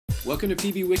Welcome to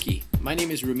PBWiki. My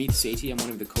name is Ramit Sethi. I'm one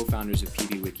of the co-founders of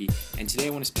PBWiki, and today I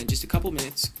want to spend just a couple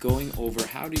minutes going over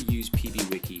how to use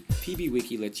PBWiki.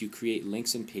 PBWiki lets you create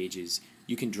links and pages.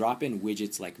 You can drop in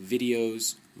widgets like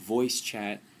videos, voice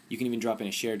chat. You can even drop in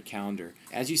a shared calendar.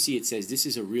 As you see, it says this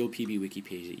is a real PBWiki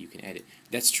page that you can edit.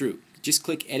 That's true. Just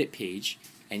click Edit Page,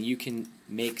 and you can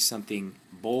make something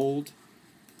bold.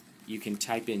 You can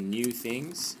type in new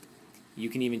things. You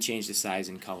can even change the size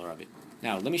and color of it.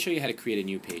 Now, let me show you how to create a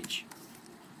new page.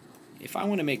 If I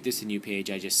want to make this a new page,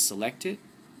 I just select it,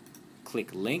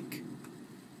 click Link,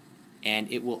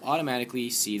 and it will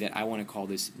automatically see that I want to call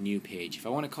this new page. If I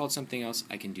want to call it something else,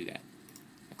 I can do that.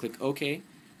 I click OK,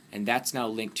 and that's now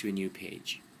linked to a new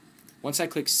page. Once I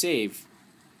click Save,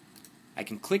 I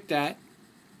can click that,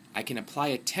 I can apply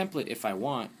a template if I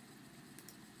want,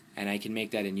 and I can make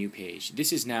that a new page.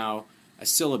 This is now a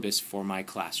syllabus for my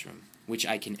classroom, which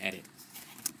I can edit.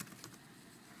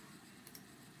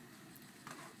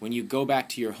 When you go back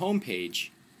to your home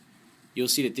page, you'll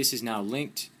see that this is now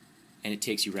linked and it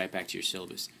takes you right back to your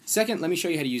syllabus. Second, let me show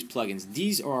you how to use plugins.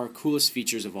 These are our coolest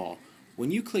features of all. When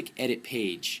you click Edit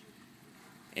Page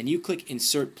and you click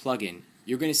Insert Plugin,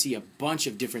 you're going to see a bunch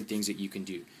of different things that you can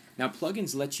do. Now,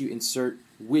 plugins let you insert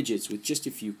widgets with just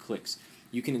a few clicks.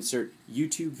 You can insert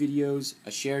YouTube videos, a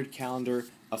shared calendar,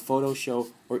 a photo show,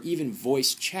 or even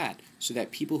voice chat so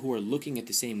that people who are looking at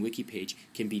the same wiki page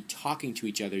can be talking to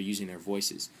each other using their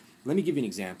voices. Let me give you an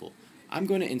example. I'm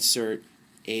going to insert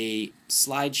a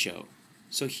slideshow.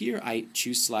 So here I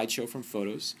choose slideshow from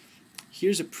photos.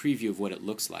 Here's a preview of what it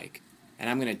looks like, and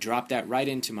I'm going to drop that right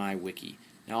into my wiki.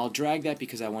 Now I'll drag that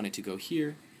because I want it to go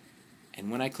here, and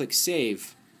when I click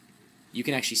Save, you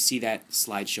can actually see that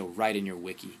slideshow right in your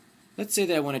wiki. Let's say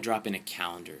that I want to drop in a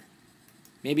calendar.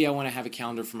 Maybe I want to have a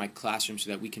calendar for my classroom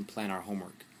so that we can plan our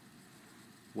homework.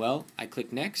 Well, I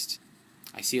click Next.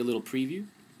 I see a little preview.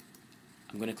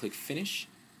 I'm going to click Finish.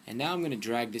 And now I'm going to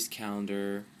drag this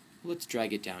calendar. Let's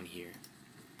drag it down here.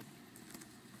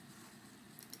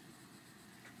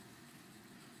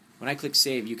 When I click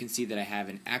Save, you can see that I have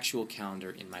an actual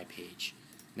calendar in my page.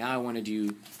 Now I want to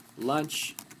do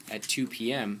lunch at 2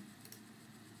 p.m.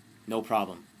 No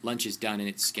problem. Lunch is done and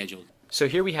it's scheduled. So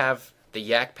here we have the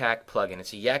YakPack plugin.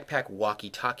 It's a YakPack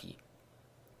walkie-talkie.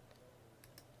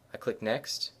 I click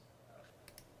Next,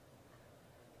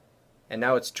 and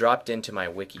now it's dropped into my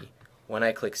wiki. When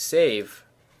I click Save,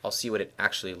 I'll see what it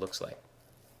actually looks like.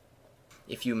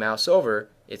 If you mouse over,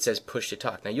 it says Push to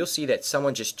Talk. Now you'll see that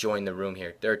someone just joined the room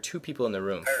here. There are two people in the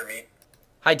room. Hi, Ramit.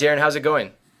 Hi, Darren. How's it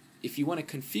going? If you want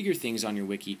to configure things on your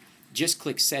wiki, just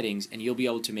click Settings, and you'll be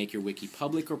able to make your wiki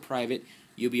public or private.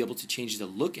 You'll be able to change the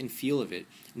look and feel of it,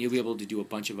 and you'll be able to do a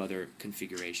bunch of other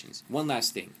configurations. One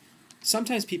last thing.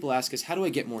 Sometimes people ask us, how do I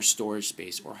get more storage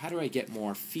space, or how do I get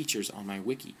more features on my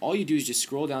wiki? All you do is just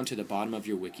scroll down to the bottom of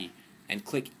your wiki and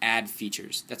click Add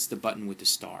Features. That's the button with the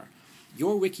star.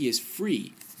 Your wiki is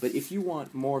free, but if you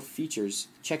want more features,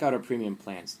 check out our premium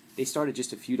plans. They start at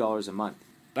just a few dollars a month.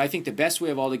 But I think the best way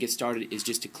of all to get started is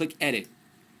just to click Edit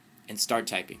and start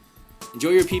typing. Enjoy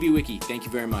your PBWiki. Thank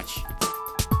you very much.